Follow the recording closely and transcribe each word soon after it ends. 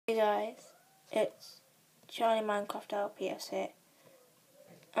Hey guys, it's Charlie Minecraft LPS here,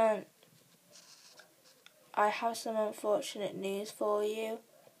 and I have some unfortunate news for you.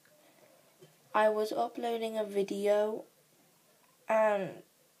 I was uploading a video and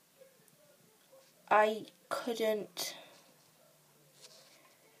I couldn't,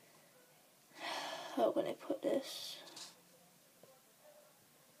 how can I put this?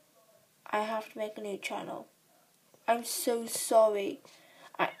 I have to make a new channel. I'm so sorry.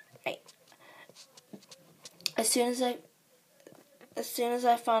 As soon as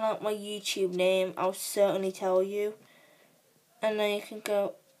I find out my YouTube name, I'll certainly tell you, and then you can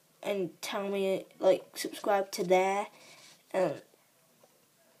go and tell me, like, subscribe to there, and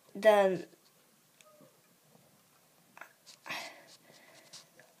then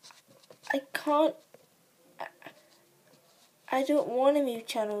I don't want to move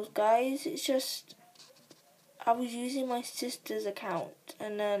channels, guys. It's just I was using my sister's account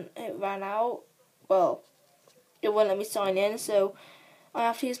and then it ran out. Well, it won't let me sign in, so I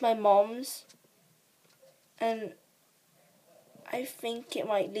have to use my mom's, and I think it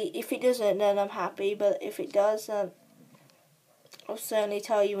might leave. If it doesn't, then I'm happy, but if it does, then I'll certainly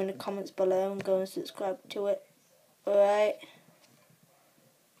tell you in the comments below and go and subscribe to it. Alright?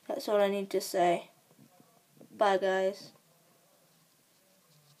 That's all I need to say. Bye, guys.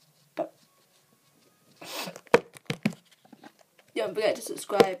 Bye. Don't forget to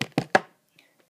subscribe.